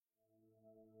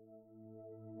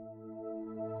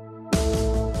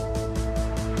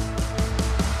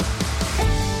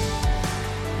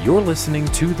You're listening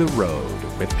to The Road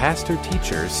with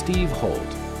pastor-teacher Steve Holt.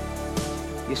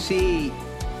 You see,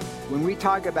 when we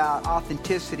talk about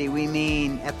authenticity, we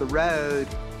mean at The Road,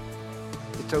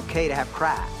 it's okay to have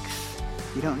cracks.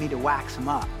 You don't need to wax them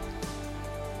up.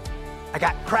 I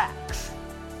got cracks.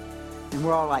 And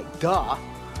we're all like, duh.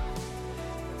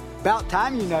 About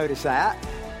time you notice that.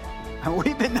 And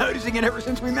we've been noticing it ever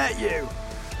since we met you.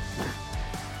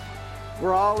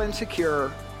 We're all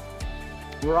insecure.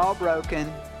 We're all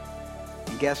broken.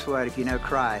 And guess what? If you know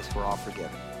Christ, we're all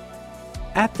forgiven.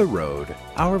 At The Road,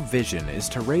 our vision is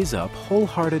to raise up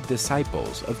wholehearted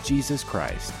disciples of Jesus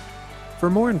Christ. For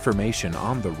more information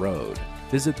on The Road,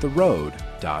 visit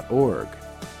theroad.org.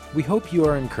 We hope you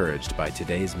are encouraged by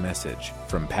today's message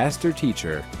from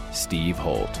pastor-teacher Steve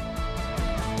Holt.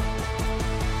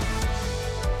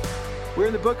 We're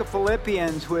in the book of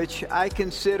Philippians, which I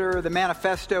consider the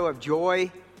manifesto of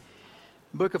joy.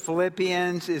 The book of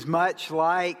Philippians is much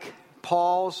like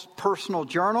Paul's personal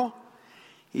journal.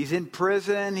 He's in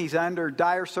prison. He's under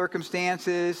dire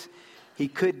circumstances. He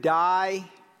could die.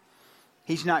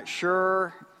 He's not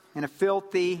sure, in a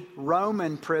filthy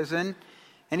Roman prison.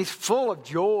 And he's full of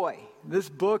joy. This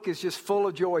book is just full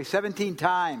of joy. 17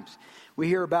 times we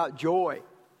hear about joy.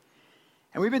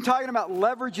 And we've been talking about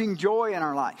leveraging joy in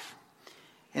our life.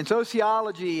 And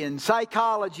sociology and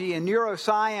psychology and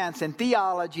neuroscience and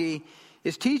theology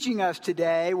is teaching us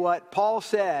today what Paul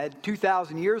said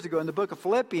 2,000 years ago in the book of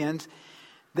Philippians,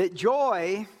 that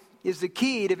joy is the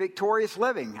key to victorious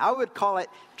living. I would call it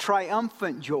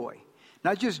triumphant joy.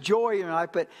 Not just joy in life,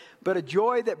 but a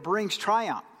joy that brings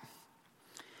triumph.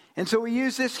 And so we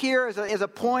use this here as a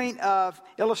point of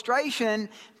illustration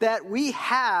that we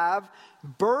have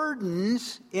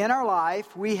burdens in our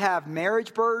life. We have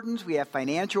marriage burdens. We have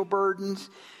financial burdens.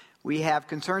 We have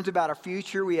concerns about our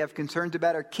future. We have concerns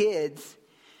about our kids.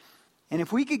 And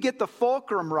if we could get the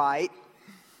fulcrum right,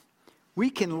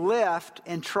 we can lift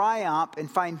and triumph and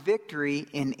find victory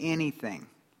in anything.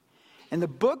 And the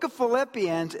book of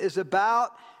Philippians is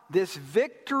about this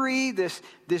victory, this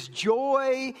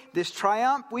joy, this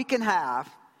triumph we can have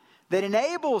that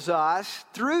enables us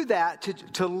through that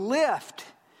to lift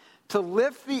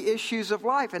the issues of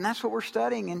life. And that's what we're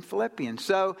studying in Philippians.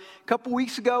 So a couple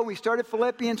weeks ago, we started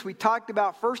Philippians. We talked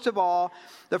about, first of all,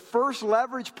 the first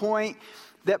leverage point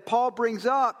that Paul brings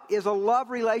up is a love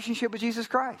relationship with Jesus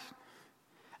Christ.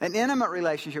 An intimate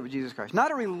relationship with Jesus Christ.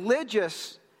 Not a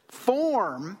religious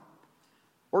form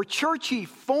or churchy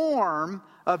form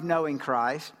of knowing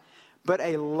Christ, but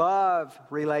a love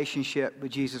relationship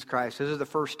with Jesus Christ. Those are the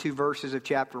first two verses of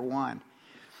chapter 1.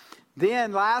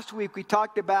 Then last week we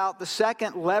talked about the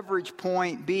second leverage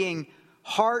point being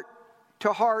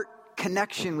heart-to-heart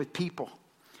connection with people.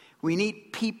 We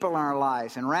need people in our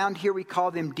lives, and around here we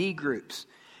call them D groups.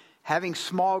 Having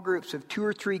small groups of 2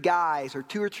 or 3 guys or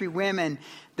 2 or 3 women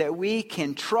that we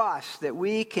can trust, that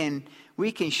we can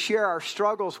share our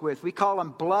struggles with. We call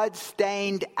them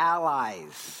blood-stained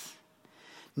allies.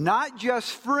 Not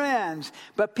just friends,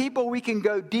 but people we can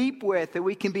go deep with, that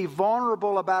we can be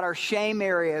vulnerable about our shame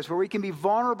areas, where we can be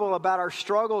vulnerable about our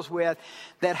struggles with,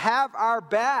 that have our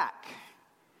back.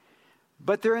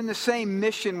 But they're in the same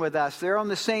mission with us. They're on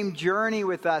the same journey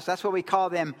with us. That's what we call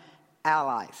them,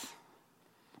 allies.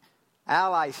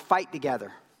 Allies fight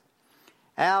together.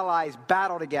 Allies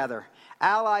battle together.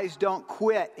 Allies don't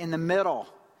quit in the middle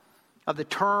of the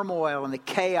turmoil and the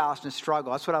chaos and the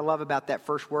struggle. That's what I love about that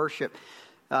first worship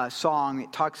song.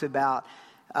 It talks about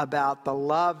the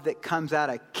love that comes out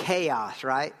of chaos,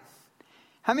 right?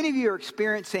 How many of you are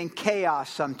experiencing chaos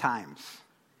sometimes?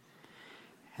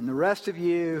 And the rest of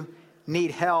you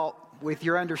need help with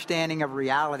your understanding of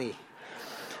reality.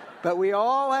 But we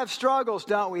all have struggles,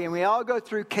 don't we? And we all go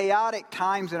through chaotic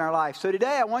times in our life. So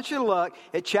today I want you to look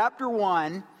at chapter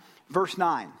 1, verse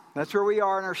 9. That's where we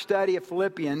are in our study of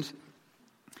Philippians.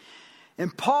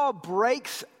 And Paul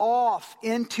breaks off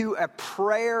into a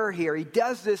prayer here. He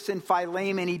does this in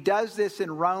Philemon. He does this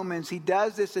in Romans. He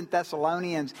does this in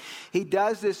Thessalonians. He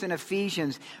does this in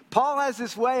Ephesians. Paul has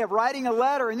this way of writing a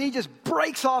letter and he just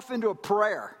breaks off into a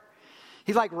prayer.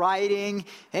 He's like writing,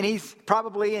 and he's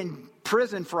probably in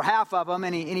prison for half of them,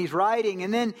 and he's writing,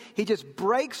 and then he just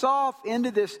breaks off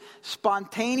into this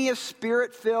spontaneous,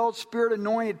 spirit-filled,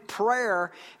 spirit-anointed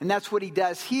prayer, and that's what he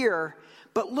does here.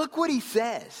 But look what he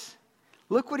says.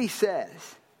 Look what he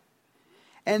says.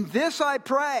 And this I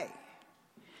pray,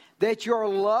 that your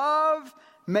love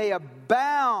may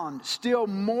abound still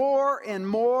more and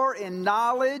more in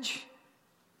knowledge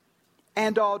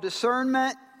and all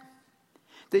discernment,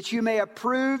 that you may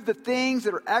approve the things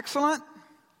that are excellent,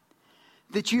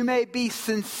 that you may be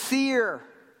sincere,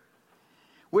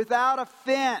 without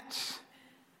offense,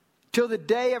 till the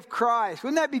day of Christ.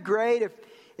 Wouldn't that be great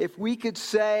if we could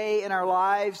say in our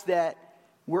lives that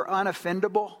we're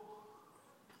unoffendable?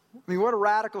 I mean, what a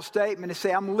radical statement to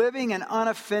say, I'm living an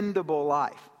unoffendable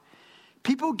life.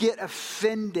 People get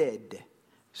offended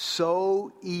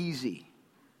so easy.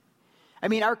 I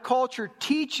mean, our culture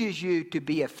teaches you to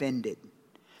be offended.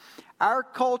 Our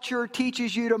culture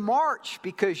teaches you to march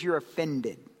because you're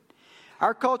offended.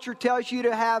 Our culture tells you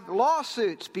to have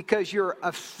lawsuits because you're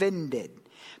offended.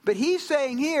 But he's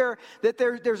saying here that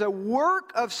there's a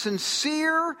work of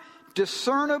sincere,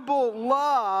 discernible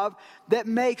love that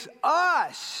makes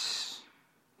us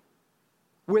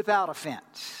without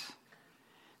offense.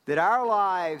 That our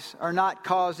lives are not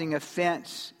causing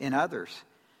offense in others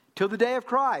till the day of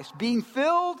Christ, being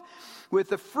filled with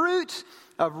the fruits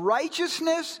of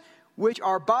righteousness which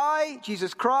are by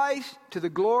Jesus Christ to the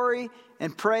glory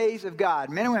and praise of God.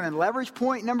 Men and women, leverage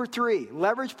point number 3.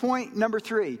 Leverage point number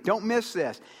 3. Don't miss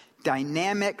this.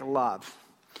 Dynamic love.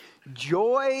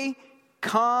 Joy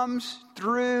comes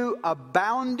through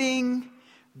abounding,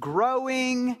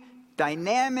 growing,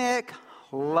 dynamic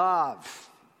love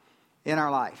in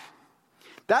our life.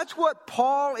 That's what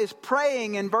Paul is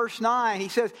praying in verse 9. He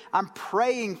says, I'm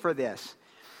praying for this.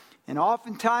 And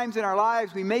oftentimes in our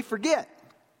lives we may forget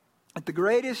that the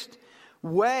greatest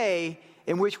way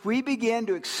in which we begin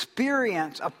to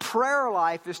experience a prayer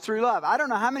life is through love. I don't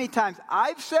know how many times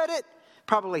I've said it,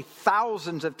 probably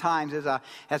thousands of times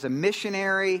as a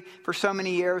missionary for so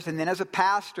many years, and then as a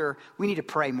pastor, we need to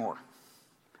pray more.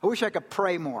 I wish I could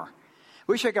pray more.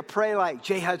 I wish I could pray like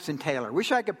J. Hudson Taylor. I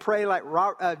wish I could pray like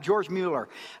George Mueller.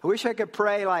 I wish I could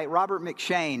pray like Robert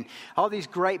McShane. All these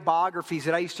great biographies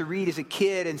that I used to read as a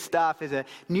kid and stuff, as a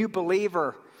new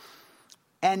believer.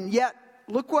 And yet,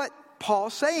 look what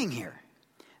Paul's saying here.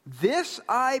 This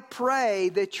I pray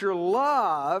that your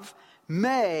love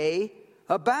may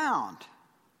abound.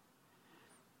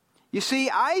 You see,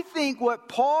 I think what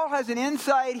Paul has an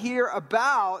insight here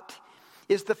about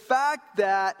is the fact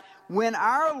that when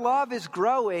our love is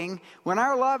growing, when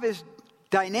our love is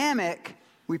dynamic,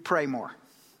 we pray more.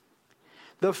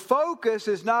 The focus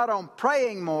is not on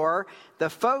praying more. The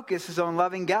focus is on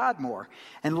loving God more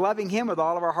and loving Him with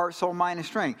all of our heart, soul, mind, and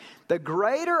strength. The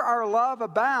greater our love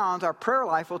abounds, our prayer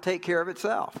life will take care of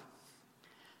itself.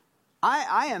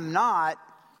 I am not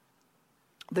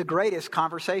the greatest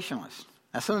conversationalist.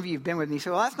 Now, some of you have been with me and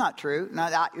say, well, that's not true.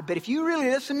 But if you really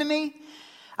listen to me,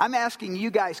 I'm asking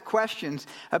you guys questions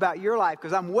about your life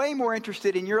because I'm way more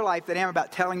interested in your life than I am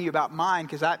about telling you about mine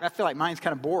because I feel like mine's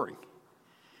kind of boring.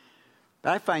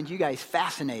 But I find you guys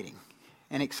fascinating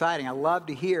and exciting. I love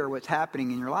to hear what's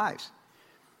happening in your lives.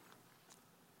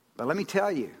 But let me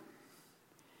tell you,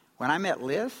 when I met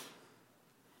Liz,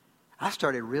 I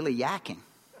started really yakking.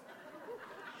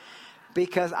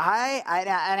 Because I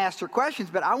asked her questions,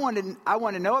 but I wanted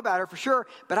to know about her for sure,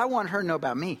 but I wanted her to know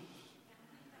about me.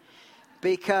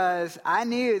 Because I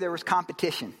knew there was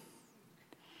competition.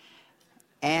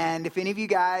 And if any of you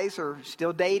guys are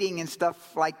still dating and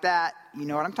stuff like that, you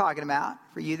know what I'm talking about.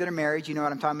 For you that are married, you know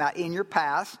what I'm talking about in your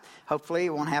past. Hopefully it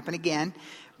won't happen again.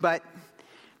 But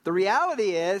the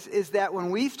reality is that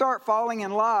when we start falling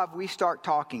in love, we start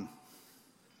talking.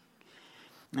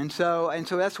 And so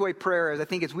that's the way prayer is. I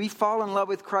think as we fall in love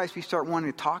with Christ, we start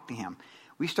wanting to talk to Him.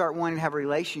 We start wanting to have a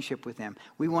relationship with Him.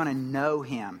 We want to know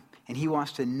Him, and He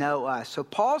wants to know us. So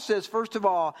Paul says, first of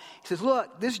all, he says,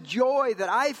 look, this joy that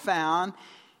I found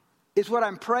is what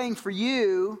I'm praying for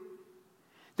you,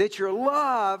 that your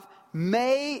love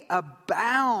may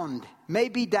abound, may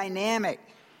be dynamic.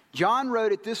 John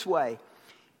wrote it this way,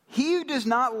 he who does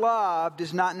not love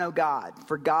does not know God,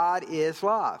 for God is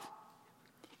love.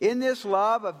 In this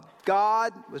love of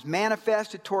God was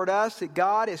manifested toward us that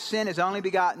God has sent His only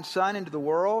begotten Son into the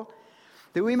world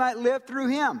that we might live through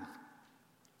Him.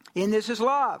 In this is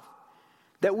love,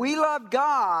 that we loved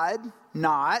God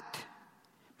not,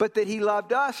 but that He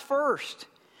loved us first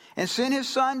and sent His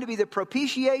Son to be the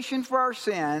propitiation for our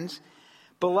sins.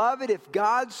 Beloved, if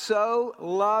God so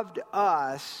loved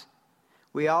us,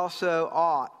 we also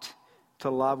ought to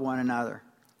love one another.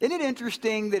 Isn't it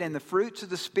interesting that in the fruits of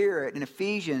the Spirit in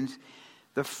Ephesians,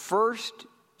 the first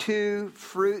two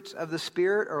fruits of the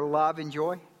Spirit are love and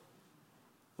joy?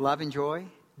 Love and joy.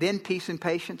 Then peace and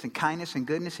patience and kindness and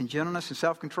goodness and gentleness and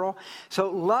self-control. So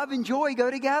love and joy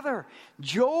go together.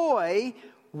 Joy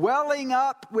welling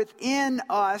up within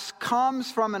us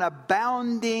comes from an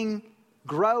abounding,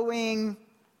 growing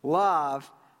love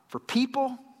for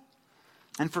people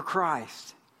and for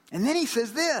Christ. And then he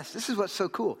says this. This is what's so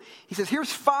cool. He says, here's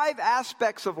 5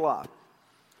 aspects of love.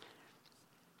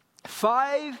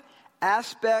 5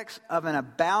 aspects of an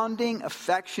abounding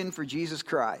affection for Jesus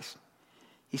Christ.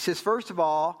 He says, first of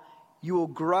all, you will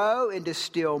grow into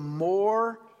still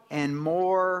more and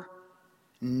more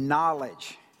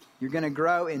knowledge. You're going to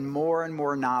grow in more and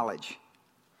more knowledge.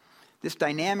 This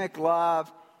dynamic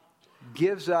love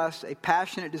gives us a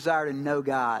passionate desire to know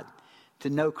God, to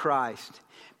know Christ.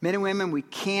 Men and women, we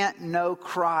can't know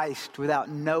Christ without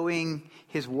knowing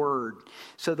His Word.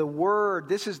 So the Word,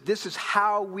 this is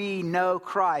how we know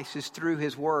Christ, is through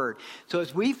His Word. So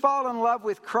as we fall in love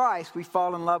with Christ, we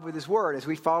fall in love with His Word. As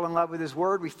we fall in love with His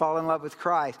Word, we fall in love with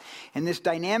Christ. And this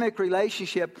dynamic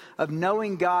relationship of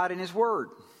knowing God and His Word.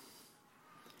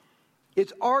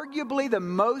 It's arguably the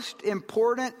most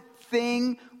important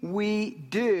thing we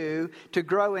do to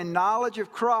grow in knowledge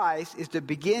of Christ is to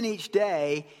begin each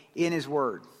day in His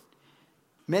Word.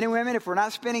 Men and women, if we're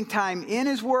not spending time in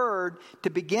His Word to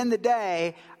begin the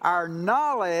day, our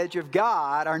knowledge of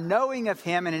God, our knowing of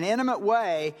Him in an intimate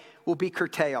way will be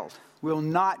curtailed. Will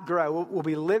not grow. We'll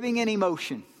be living in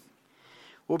emotion.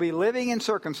 We'll be living in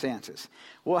circumstances.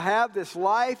 We'll have this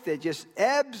life that just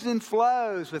ebbs and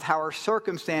flows with how our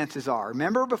circumstances are.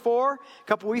 Remember before, a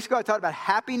couple weeks ago, I talked about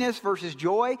happiness versus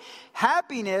joy.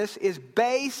 Happiness is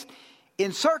based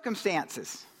in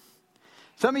circumstances.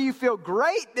 Some of you feel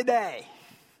great today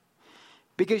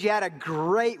because you had a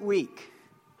great week.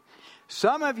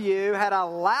 Some of you had a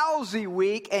lousy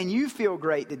week and you feel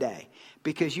great today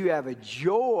because you have a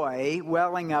joy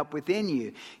welling up within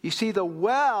you. You see, the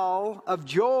well of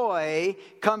joy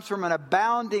comes from an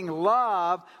abounding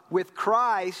love with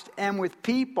Christ and with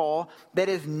people that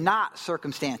is not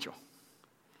circumstantial.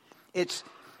 It's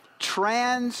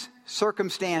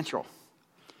trans-circumstantial.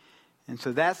 And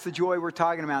so that's the joy we're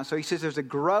talking about. So he says there's a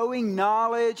growing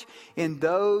knowledge in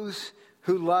those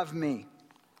who love me.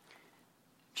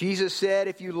 Jesus said,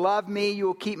 if you love me, you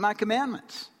will keep my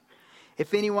commandments.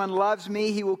 If anyone loves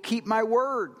me, he will keep my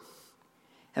word.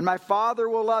 And my Father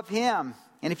will love him.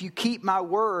 And if you keep my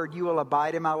word, you will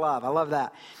abide in my love. I love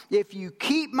that. If you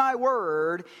keep my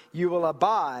word, you will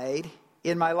abide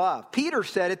in my love. Peter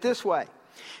said it this way.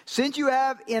 Since you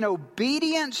have, in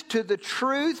obedience to the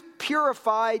truth,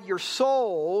 purified your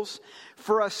souls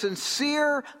for a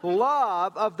sincere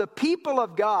love of the people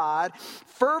of God,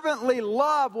 fervently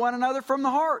love one another from the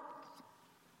heart.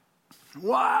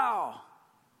 Wow.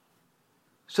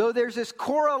 So there's this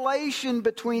correlation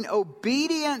between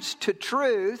obedience to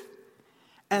truth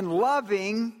and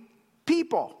loving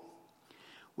people.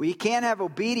 Well, you can't have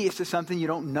obedience to something you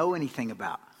don't know anything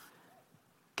about.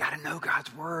 Got to know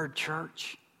God's Word,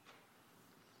 church.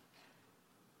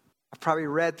 I've probably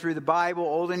read through the Bible,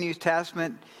 Old and New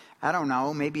Testament, I don't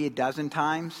know, maybe a dozen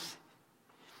times.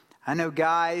 I know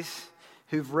guys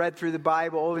who've read through the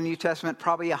Bible, Old and New Testament,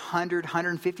 probably 100,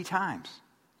 150 times.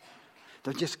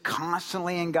 They're just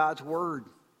constantly in God's Word.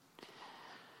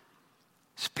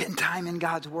 Spend time in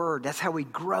God's Word. That's how we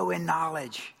grow in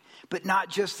knowledge. But not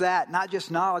just that, not just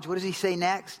knowledge. What does he say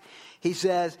next? He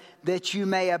says that you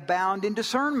may abound in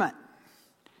discernment.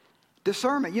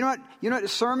 Discernment. You know what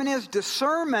discernment is?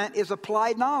 Discernment is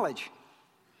applied knowledge.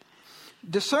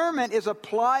 Discernment is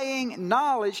applying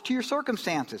knowledge to your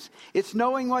circumstances. It's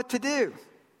knowing what to do.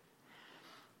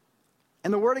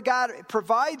 And the Word of God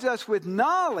provides us with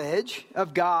knowledge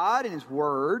of God and His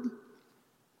Word.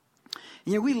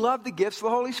 You know, we love the gifts of the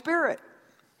Holy Spirit.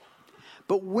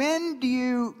 But when do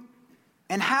you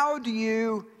and how do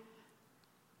you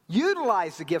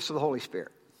utilize the gifts of the Holy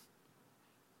Spirit?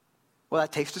 Well,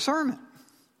 that takes discernment.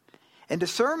 And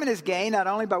discernment is gained not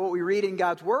only by what we read in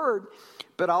God's Word,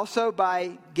 but also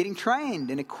by getting trained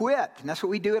and equipped. And that's what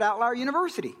we do at Outlier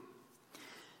University.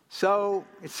 So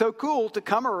it's so cool to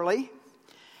come early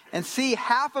and see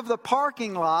half of the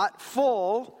parking lot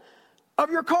full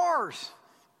of your cars.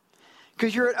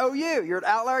 Because you're at OU, you're at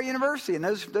Outlier University, and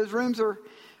those rooms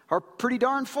are pretty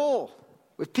darn full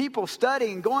with people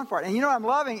studying and going for it. And you know what I'm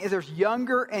loving is there's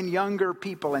younger and younger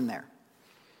people in there.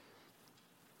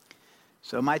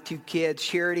 So my two kids,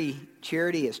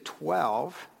 Charity is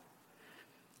 12,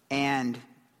 and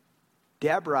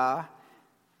Deborah,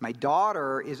 my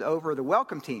daughter, is over the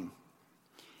welcome team.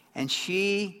 And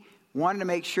she wanted to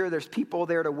make sure there's people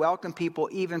there to welcome people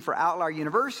even for Outlier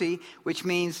University, which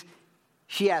means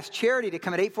she asked Charity to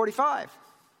come at 8:45.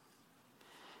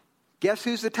 Guess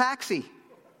who's the taxi?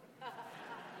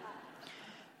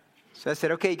 So I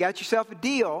said, okay, you got yourself a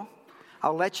deal.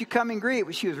 I'll let you come and greet.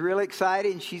 But she was really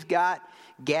excited, and she's got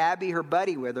Gabby, her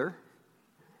buddy, with her.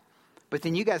 But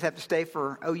then you guys have to stay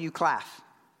for OU class.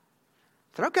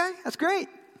 I said, okay, that's great.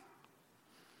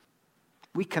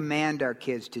 We command our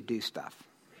kids to do stuff.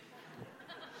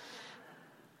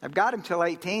 I've got them till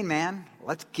 18, man.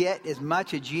 Let's get as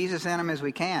much of Jesus in them as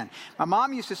we can. My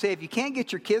mom used to say, if you can't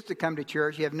get your kids to come to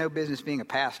church, you have no business being a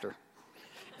pastor.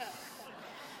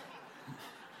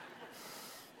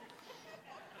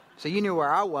 So you knew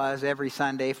where I was every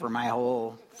Sunday for my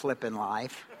whole flipping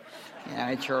life,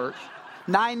 in church.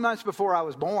 9 months before I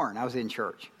was born, I was in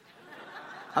church.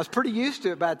 I was pretty used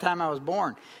to it by the time I was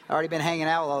born. I'd already been hanging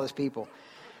out with all those people.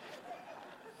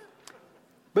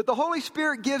 But the Holy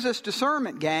Spirit gives us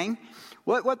discernment, gang.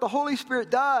 What the Holy Spirit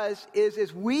does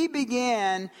is we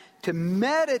begin to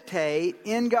meditate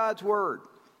in God's Word.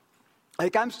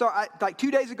 Like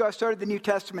 2 days ago, I started the New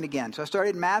Testament again. So I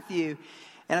started in Matthew.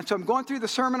 And so I'm going through the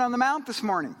Sermon on the Mount this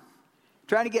morning.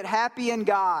 Trying to get happy in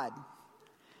God.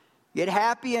 Get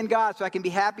happy in God so I can be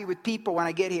happy with people when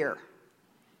I get here.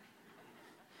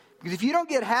 Because if you don't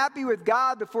get happy with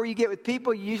God before you get with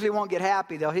people, you usually won't get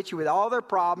happy. They'll hit you with all their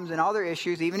problems and all their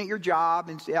issues, even at your job.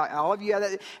 And all of you have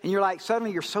that. And you're like,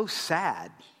 suddenly you're so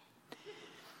sad.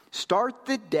 Start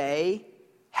the day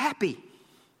happy.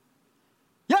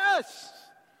 Yes!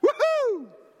 Woohoo!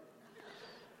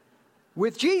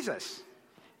 With Jesus.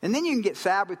 And then you can get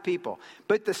sad with people.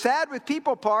 But the sad with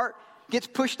people part gets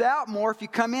pushed out more if you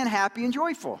come in happy and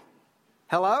joyful.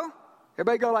 Hello?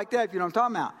 Everybody go like that if you know what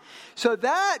I'm talking about. So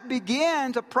that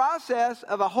begins a process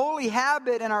of a holy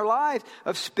habit in our lives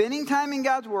of spending time in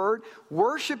God's Word,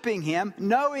 worshiping Him,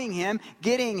 knowing Him,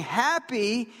 getting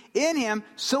happy in Him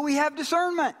so we have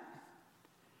discernment.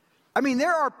 I mean,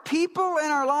 there are people in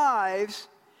our lives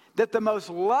that the most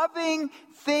loving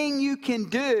thing you can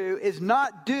do is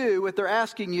not do what they're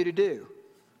asking you to do.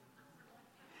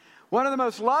 One of the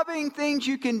most loving things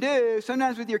you can do,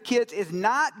 sometimes with your kids, is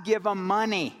not give them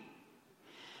money.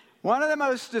 One of the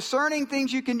most discerning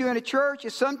things you can do in a church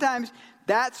is sometimes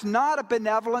that's not a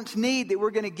benevolence need that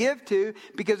we're going to give to,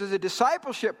 because there's a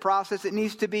discipleship process that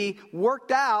needs to be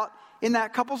worked out in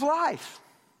that couple's life.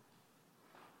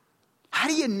 How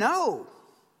do you know?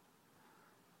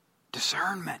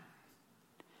 Discernment.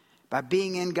 By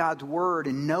being in God's Word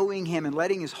and knowing Him and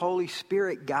letting His Holy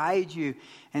Spirit guide you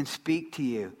and speak to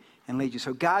you and lead you.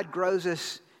 So God grows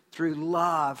us through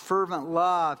love, fervent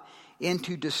love,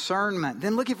 into discernment.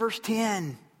 Then look at verse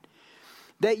 10.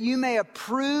 That you may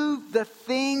approve the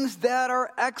things that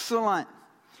are excellent.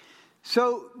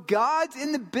 So God's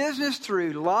in the business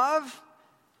through love,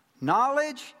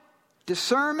 knowledge,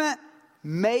 discernment,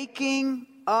 making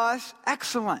us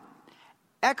excellent.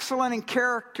 Excellent in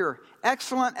character,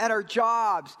 excellent at our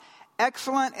jobs,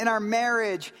 excellent in our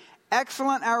marriage,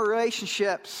 excellent in our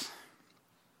relationships.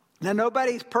 Now,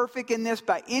 nobody's perfect in this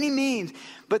by any means,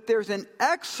 but there's an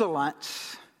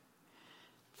excellence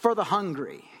for the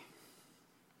hungry.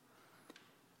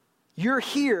 You're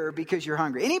here because you're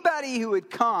hungry. Anybody who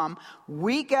would come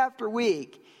week after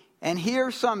week and hear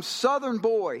some southern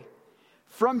boy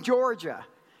from Georgia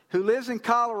who lives in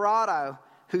Colorado,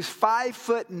 who's 5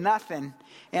 foot nothing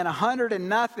and 100 and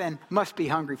nothing, must be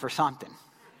hungry for something.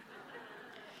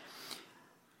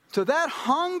 So that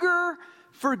hunger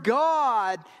for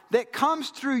God that comes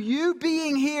through you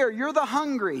being here, you're the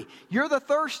hungry, you're the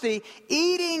thirsty,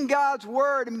 eating God's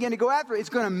Word and begin to go after it, it's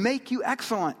going to make you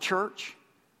excellent, church.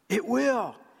 It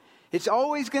will. It's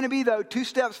always going to be, though, 2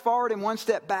 steps forward and 1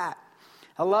 step back.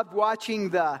 I loved watching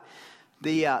the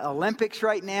Olympics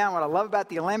right now. What I love about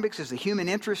the Olympics is the human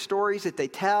interest stories that they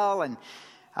tell. And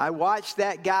I watched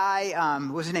that guy,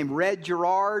 what was his name, Red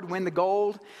Gerard, win the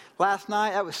gold last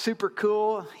night. That was super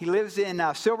cool. He lives in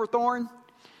Silverthorne.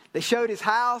 They showed his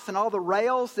house and all the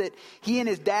rails that he and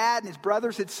his dad and his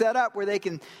brothers had set up where they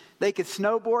could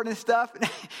snowboard and stuff.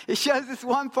 It shows this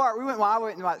one part. I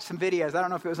went and watched some videos. I don't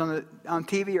know if it was on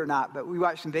TV or not, but we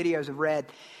watched some videos of Red.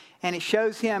 And it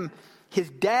shows his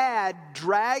dad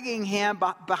dragging him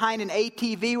behind an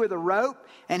ATV with a rope,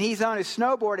 and he's on his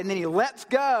snowboard, and then he lets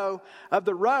go of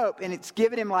the rope, and it's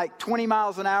giving him like 20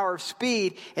 miles an hour of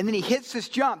speed, and then he hits this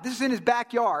jump. This is in his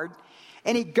backyard,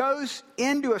 and he goes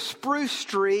into a spruce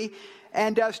tree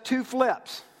and does 2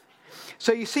 flips.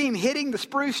 So you see him hitting the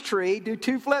spruce tree, do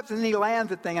 2 flips, and then he lands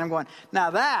the thing, and I'm going,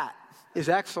 now that is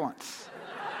excellence.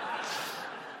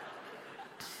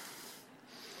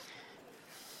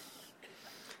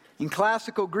 In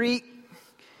classical Greek,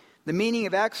 the meaning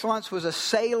of excellence was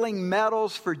assailing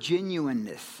metals for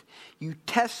genuineness. You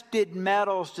tested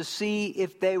metals to see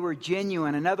if they were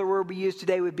genuine. Another word we use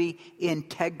today would be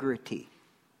integrity.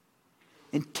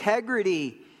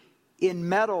 Integrity in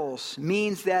metals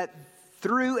means that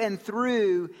through and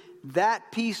through,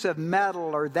 that piece of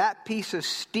metal or that piece of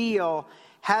steel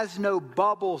has no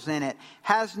bubbles in it,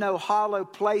 has no hollow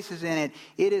places in it.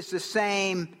 It is the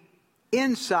same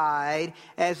inside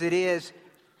as it is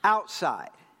outside.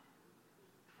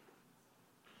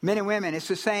 Men and women, it's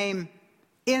the same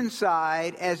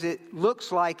inside as it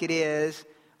looks like it is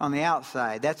on the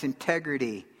outside. That's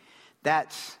integrity.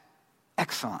 That's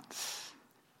excellence.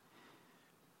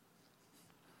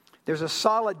 There's a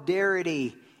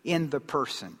solidarity in the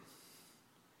person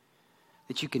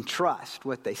that you can trust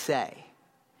what they say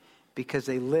because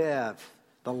they live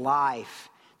the life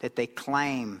that they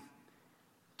claim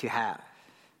to have.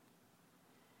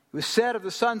 It was said of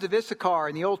the sons of Issachar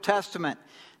in the Old Testament,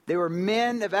 they were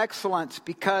men of excellence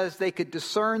because they could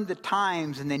discern the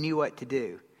times and they knew what to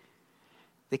do.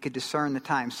 They could discern the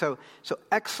times. So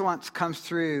excellence comes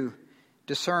through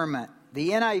discernment. The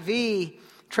NIV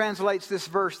translates this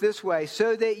verse this way: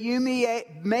 so that you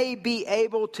may be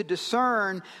able to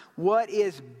discern what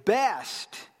is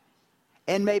best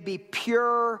and may be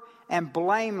pure and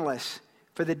blameless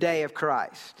for the day of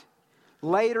Christ.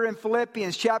 Later in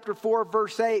Philippians chapter 4,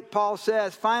 verse 8, Paul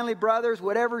says, finally, brothers,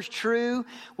 whatever's true,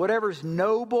 whatever's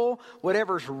noble,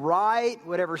 whatever's right,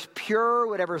 whatever's pure,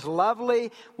 whatever's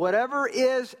lovely, whatever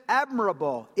is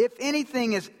admirable, if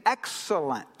anything is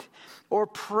excellent or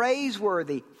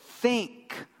praiseworthy,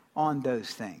 think on those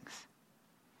things.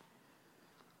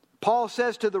 Paul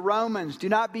says to the Romans, do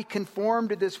not be conformed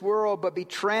to this world, but be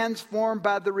transformed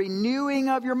by the renewing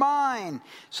of your mind,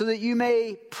 so that you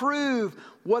may prove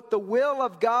what the will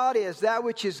of God is, that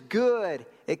which is good,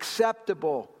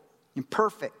 acceptable, and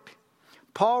perfect.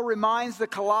 Paul reminds the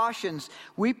Colossians,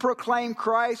 we proclaim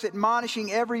Christ,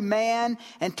 admonishing every man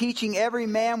and teaching every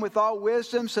man with all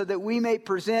wisdom, so that we may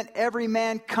present every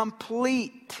man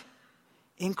complete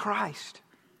in Christ.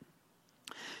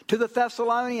 To the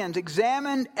Thessalonians,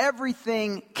 examine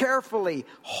everything carefully.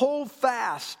 Hold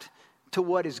fast to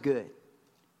what is good.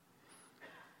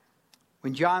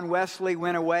 When John Wesley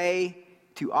went away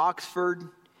to Oxford,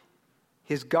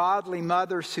 his godly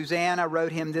mother, Susanna,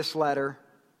 wrote him this letter.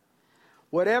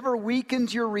 Whatever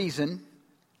weakens your reason,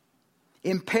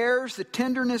 impairs the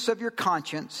tenderness of your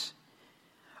conscience,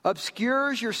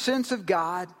 obscures your sense of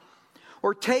God,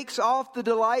 or takes off the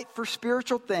delight for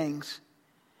spiritual things,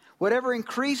 whatever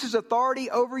increases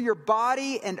authority over your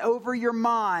body and over your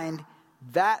mind,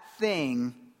 that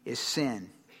thing is sin.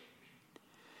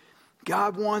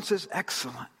 God wants us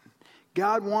excellent.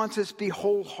 God wants us to be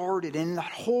wholehearted. And in that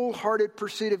wholehearted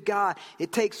pursuit of God,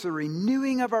 it takes the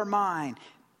renewing of our mind,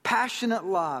 passionate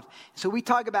love. So we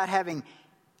talk about having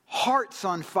hearts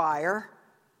on fire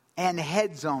and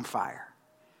heads on fire.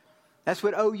 That's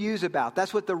what OU is about.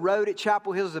 That's what the road at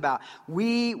Chapel Hill is about.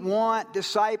 We want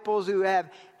disciples who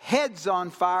have heads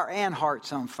on fire and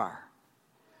hearts on fire.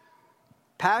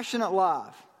 Passionate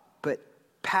love, but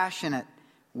passionate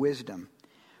wisdom.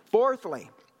 Fourthly,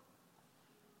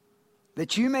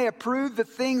 that you may approve the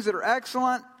things that are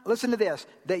excellent. Listen to this.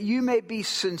 That you may be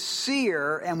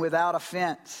sincere and without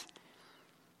offense.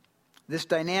 This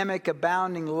dynamic,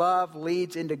 abounding love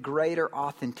leads into greater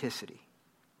authenticity.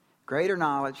 Greater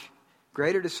knowledge,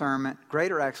 greater discernment,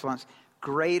 greater excellence,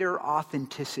 greater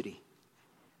authenticity.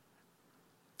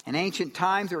 In ancient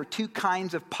times, there were two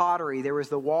kinds of pottery. There was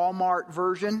the Walmart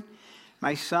version.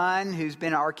 My son, who's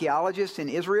been an archaeologist in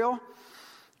Israel,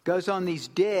 goes on these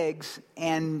digs,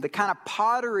 and the kind of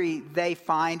pottery they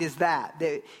find is that.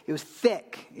 It was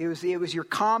thick. It was your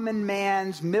common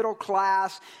man's middle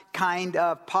class kind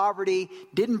of poverty.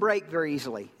 Didn't break very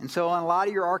easily. And so on a lot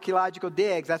of your archaeological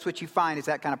digs, that's what you find is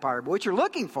that kind of pottery. But what you're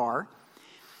looking for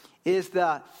is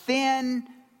the thin,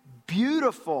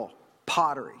 beautiful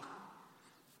pottery.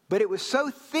 But it was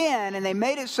so thin, and they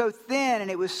made it so thin, and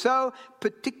it was so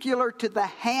particular to the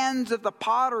hands of the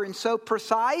potter and so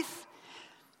precise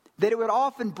that it would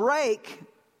often break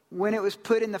when it was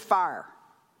put in the fire.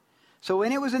 So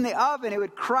when it was in the oven, it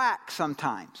would crack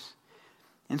sometimes.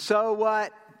 And so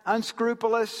what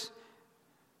unscrupulous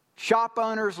shop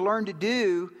owners learned to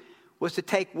do was to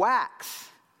take wax.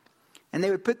 And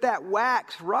they would put that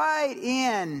wax right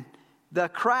in the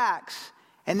cracks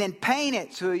and then paint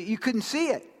it so you couldn't see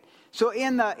it. So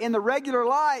in the regular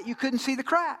light, you couldn't see the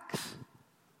cracks.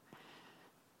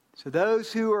 So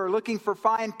those who are looking for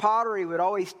fine pottery would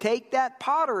always take that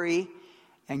pottery,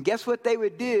 and guess what they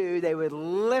would do? They would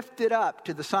lift it up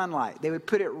to the sunlight. They would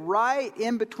put it right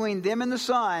in between them and the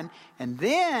sun, and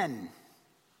then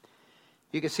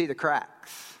you could see the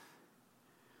cracks.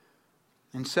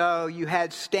 And so you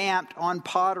had stamped on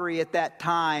pottery at that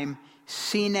time,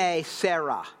 sine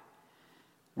cera,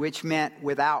 which meant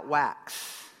without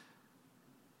wax.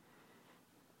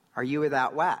 Are you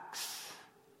without wax?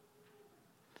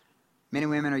 Men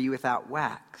and women, are you without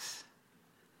wax?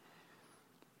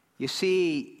 You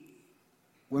see,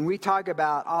 when we talk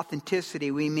about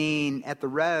authenticity, we mean at the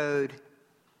road,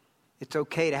 it's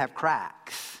okay to have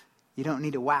cracks. You don't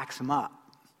need to wax them up.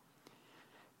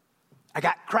 I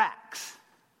got cracks.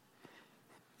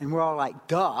 And we're all like,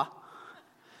 duh.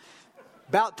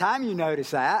 About time you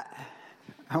notice that.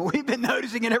 We've been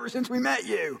noticing it ever since we met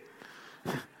you.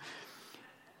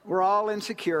 We're all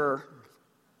insecure.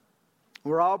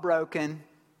 We're all broken.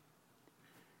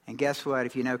 And guess what?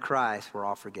 If you know Christ, we're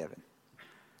all forgiven.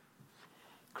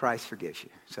 Christ forgives you.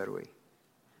 So do we.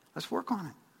 Let's work on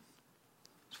it.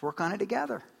 Let's work on it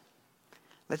together.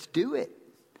 Let's do it.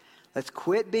 Let's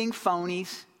quit being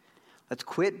phonies. Let's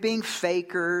quit being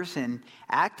fakers and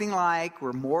acting like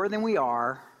we're more than we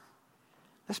are.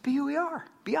 Let's be who we are.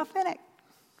 Be authentic.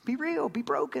 Be real. Be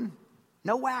broken.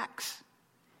 No wax.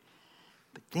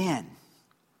 But then,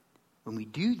 when we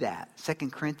do that, 2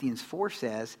 Corinthians 4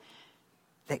 says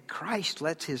that Christ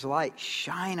lets his light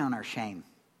shine on our shame.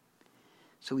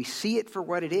 So we see it for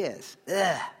what it is.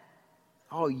 Ugh.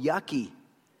 Oh, yucky.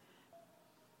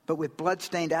 But with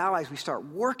blood-stained allies, we start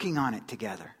working on it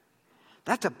together.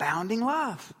 That's abounding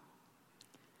love.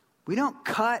 We don't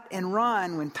cut and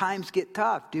run when times get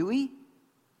tough, do we?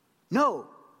 No,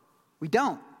 we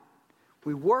don't.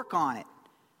 We work on it.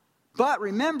 But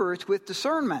remember, it's with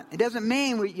discernment. It doesn't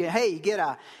mean you get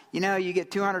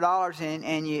 $200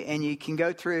 and you can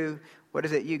go through,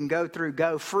 you can go through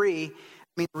Go Free. I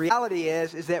mean, the reality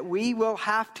is that we will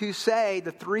have to say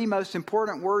the three most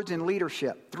important words in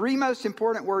leadership. Three most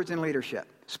important words in leadership.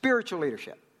 Spiritual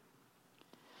leadership.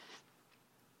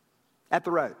 At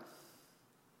the road.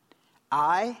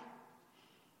 I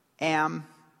am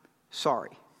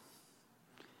sorry.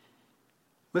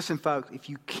 Listen, folks, if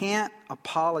you can't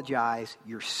apologize,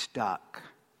 you're stuck.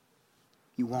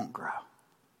 You won't grow.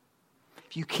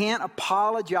 If you can't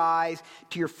apologize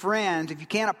to your friends, if you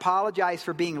can't apologize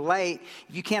for being late,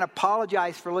 if you can't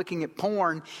apologize for looking at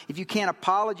porn, if you can't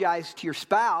apologize to your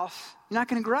spouse, you're not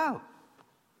going to grow.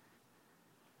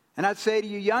 And I'd say to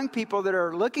you young people that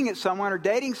are looking at someone or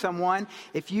dating someone,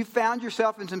 if you found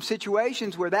yourself in some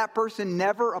situations where that person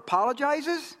never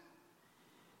apologizes,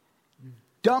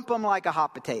 dump them like a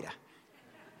hot potato.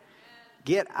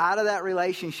 Get out of that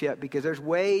relationship because there's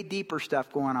way deeper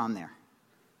stuff going on there.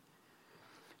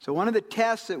 So one of the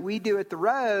tests that we do at the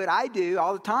road, I do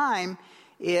all the time,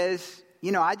 is,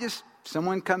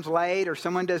 someone comes late or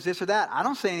someone does this or that. I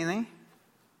don't say anything.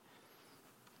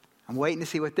 I'm waiting to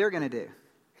see what they're going to do.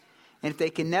 And if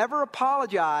they can never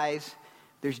apologize,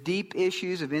 there's deep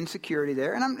issues of insecurity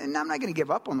there. And I'm not going to give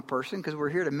up on the person because we're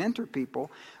here to mentor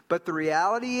people. But the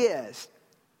reality is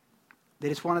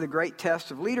that it's one of the great tests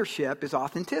of leadership is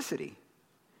authenticity.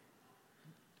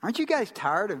 Aren't you guys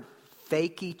tired of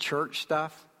fakey church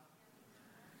stuff?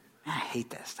 I hate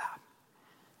that stuff.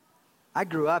 I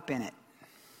grew up in it.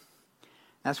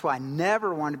 That's why I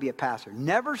never wanted to be a pastor.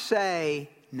 Never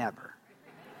say never.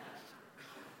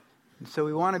 And so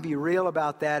we want to be real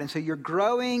about that. And so you're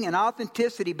growing in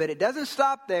authenticity, but it doesn't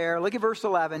stop there. Look at verse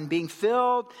 11. Being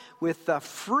filled with the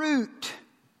fruit,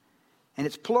 and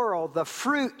it's plural, the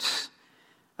fruits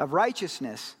of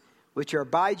righteousness, which are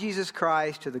by Jesus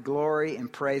Christ to the glory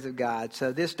and praise of God.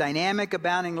 So this dynamic,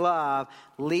 abounding love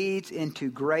leads into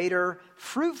greater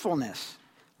fruitfulness.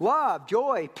 Love,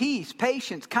 joy, peace,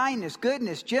 patience, kindness,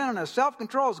 goodness, gentleness,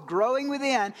 self-control is growing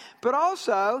within. But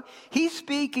also, he's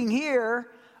speaking here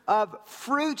of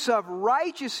fruits of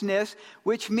righteousness,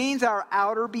 which means our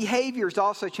outer behavior is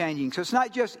also changing. So it's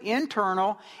not just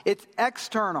internal, it's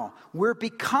external. We're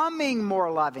becoming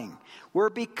more loving.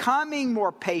 We're becoming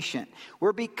more patient.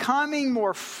 We're becoming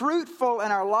more fruitful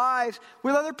in our lives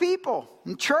with other people,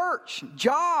 in church,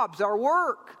 jobs, our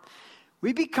work.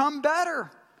 We become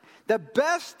better. The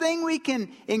best thing we can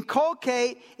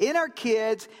inculcate in our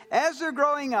kids as they're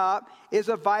growing up is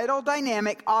a vital,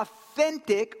 dynamic,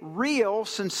 authentic, real,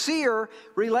 sincere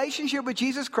relationship with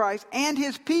Jesus Christ and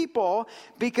his people,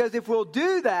 because if we'll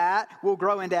do that, we'll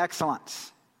grow into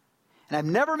excellence. And I've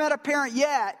never met a parent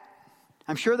yet,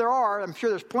 I'm sure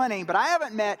there's plenty, but I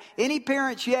haven't met any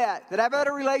parents yet that I've had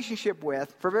a relationship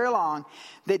with for very long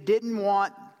that didn't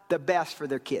want the best for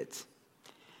their kids.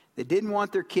 They didn't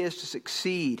want their kids to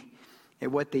succeed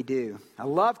at what they do. I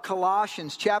love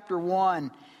Colossians chapter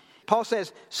 1. Paul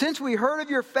says, since we heard of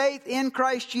your faith in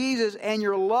Christ Jesus and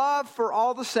your love for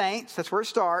all the saints, that's where it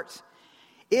starts,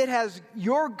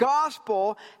 your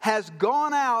gospel has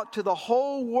gone out to the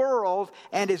whole world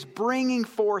and is bringing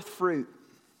forth fruit.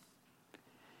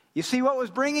 You see, what was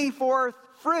bringing forth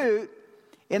fruit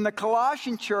in the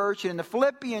Colossian church and in the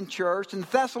Philippian church and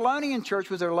the Thessalonian church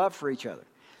was their love for each other.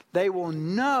 They will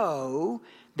know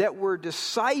that we're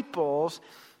disciples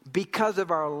because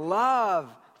of our love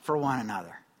for one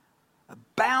another.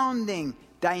 Abounding,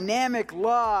 dynamic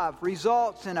love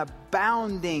results in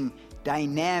abounding,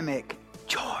 dynamic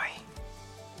joy.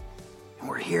 And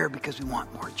we're here here because we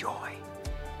want more joy.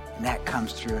 And that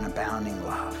comes through an abounding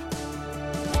love.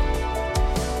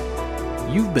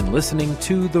 You've been listening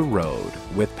to The Road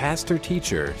with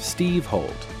pastor-teacher Steve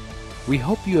Holt. We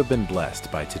hope you have been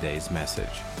blessed by today's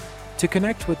message. To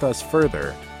connect with us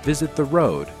further, visit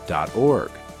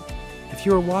theroad.org. If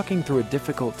you are walking through a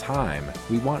difficult time,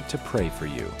 we want to pray for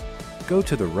you. Go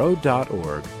to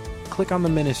theroad.org, click on the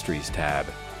Ministries tab,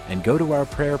 and go to our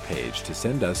prayer page to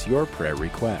send us your prayer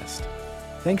request.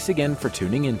 Thanks again for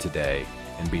tuning in today,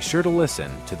 and be sure to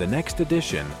listen to the next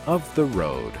edition of The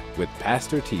Road with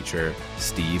pastor-teacher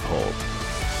Steve Holt.